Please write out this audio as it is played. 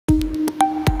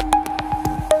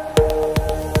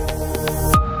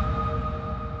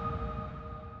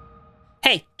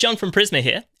John from Prisma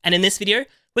here, and in this video,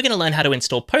 we're going to learn how to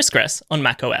install Postgres on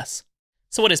macOS.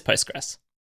 So what is Postgres?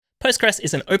 Postgres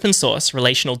is an open source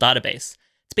relational database.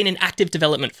 It's been in active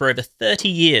development for over 30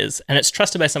 years, and it's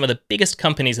trusted by some of the biggest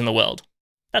companies in the world.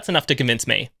 That's enough to convince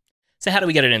me. So how do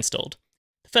we get it installed?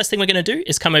 The first thing we're going to do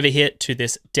is come over here to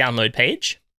this download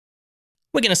page.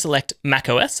 We're going to select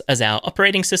macOS as our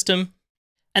operating system,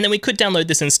 and then we could download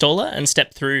this installer and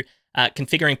step through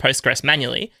configuring Postgres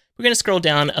manually. We're going to scroll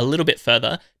down a little bit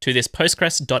further to this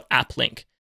postgres.app link.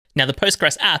 Now, the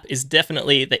Postgres app is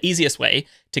definitely the easiest way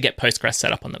to get Postgres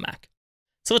set up on the Mac.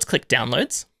 So let's click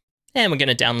Downloads, and we're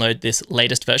going to download this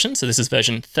latest version. So this is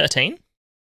version 13.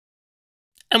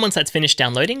 And once that's finished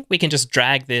downloading, we can just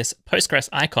drag this Postgres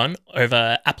icon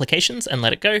over Applications and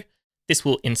let it go. This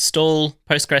will install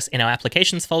Postgres in our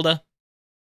Applications folder.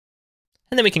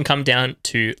 And then we can come down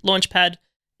to Launchpad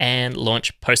and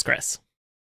launch Postgres.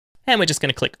 And we're just going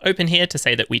to click Open here to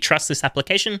say that we trust this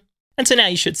application. And so now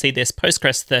you should see this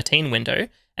Postgres 13 window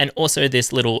and also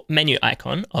this little menu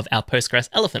icon of our Postgres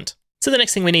elephant. So the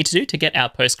next thing we need to do to get our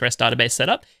Postgres database set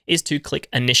up is to click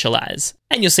Initialize.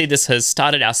 And you'll see this has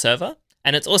started our server,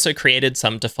 and it's also created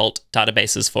some default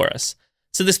databases for us.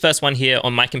 So this first one here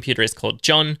on my computer is called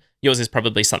John. Yours is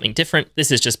probably something different. This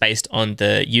is just based on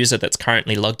the user that's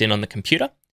currently logged in on the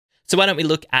computer. So why don't we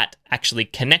look at actually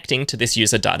connecting to this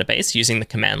user database using the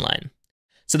command line.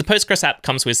 So the Postgres app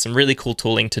comes with some really cool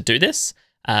tooling to do this,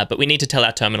 but we need to tell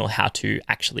our terminal how to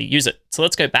actually use it. So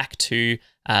let's go back to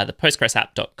the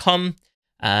postgresapp.com.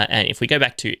 And if we go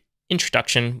back to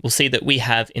introduction, we'll see that we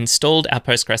have installed our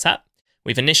Postgres app.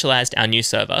 We've initialized our new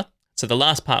server. So the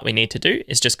last part we need to do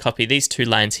is just copy these two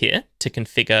lines here to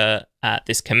configure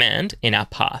this command in our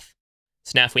path.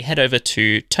 So now if we head over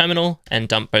to terminal and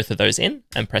dump both of those in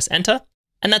and press enter,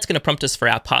 and that's going to prompt us for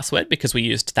our password because we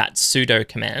used that sudo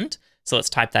command. So let's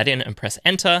type that in and press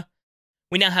enter.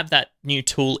 We now have that new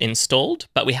tool installed,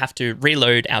 but we have to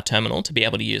reload our terminal to be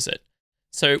able to use it.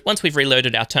 So once we've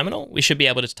reloaded our terminal, we should be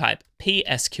able to type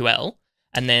psql,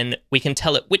 and then we can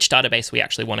tell it which database we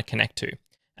actually want to connect to.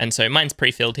 And so mine's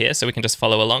pre-filled here, so we can just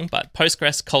follow along, but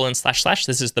Postgres://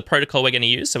 this is the protocol we're going to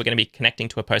use. So we're going to be connecting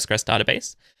to a Postgres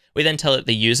database. We then tell it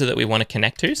the user that we want to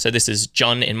connect to. So this is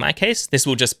John in my case. This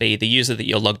will just be the user that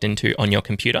you're logged into on your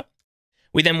computer.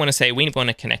 We then want to say we want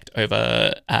to connect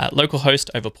over localhost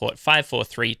over port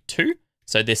 5432.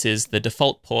 So this is the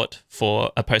default port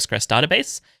for a Postgres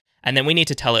database. And then we need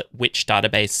to tell it which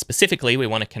database specifically we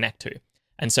want to connect to.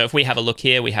 And so if we have a look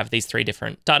here, we have these three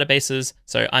different databases.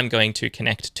 So I'm going to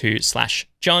connect to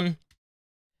 /John.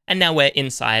 And now we're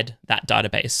inside that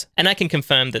database. And I can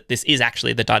confirm that this is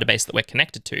actually the database that we're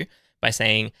connected to by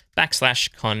saying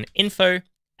 \coninfo.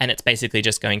 And it's basically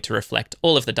just going to reflect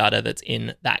all of the data that's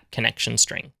in that connection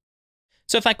string.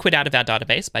 So if I quit out of our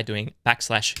database by doing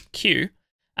 \q,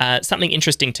 something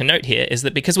interesting to note here is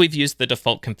that because we've used the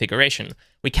default configuration,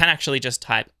 we can actually just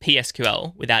type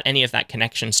psql without any of that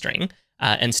connection string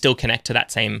and still connect to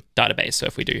that same database. So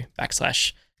if we do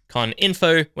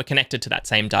 \coninfo, we're connected to that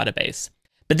same database.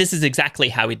 But this is exactly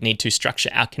how we'd need to structure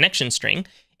our connection string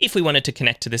if we wanted to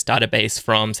connect to this database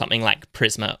from something like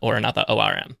Prisma or another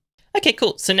ORM. Okay,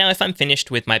 cool. So now if I'm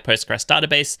finished with my Postgres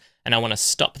database and I want to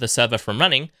stop the server from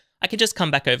running, I can just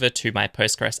come back over to my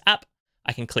Postgres app.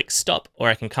 I can click stop, or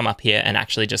I can come up here and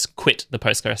actually just quit the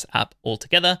Postgres app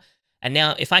altogether. And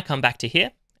now if I come back to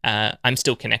here, I'm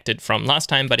still connected from last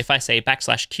time, but if I say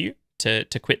 \q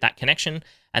to quit that connection,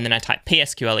 and then I type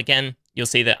psql again, you'll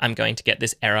see that I'm going to get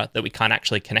this error that we can't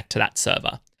actually connect to that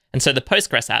server. And so the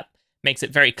Postgres app makes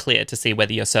it very clear to see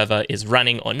whether your server is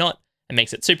running or not. It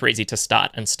makes it super easy to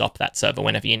start and stop that server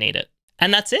whenever you need it.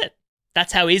 And that's it.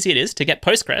 That's how easy it is to get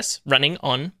Postgres running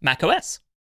on macOS.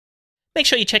 Make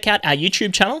sure you check out our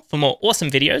YouTube channel for more awesome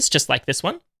videos just like this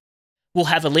one. We'll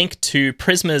have a link to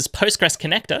Prisma's Postgres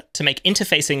connector to make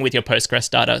interfacing with your Postgres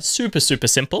data super, super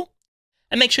simple.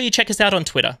 And make sure you check us out on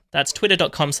Twitter. That's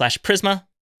twitter.com/Prisma.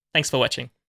 Thanks for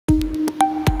watching.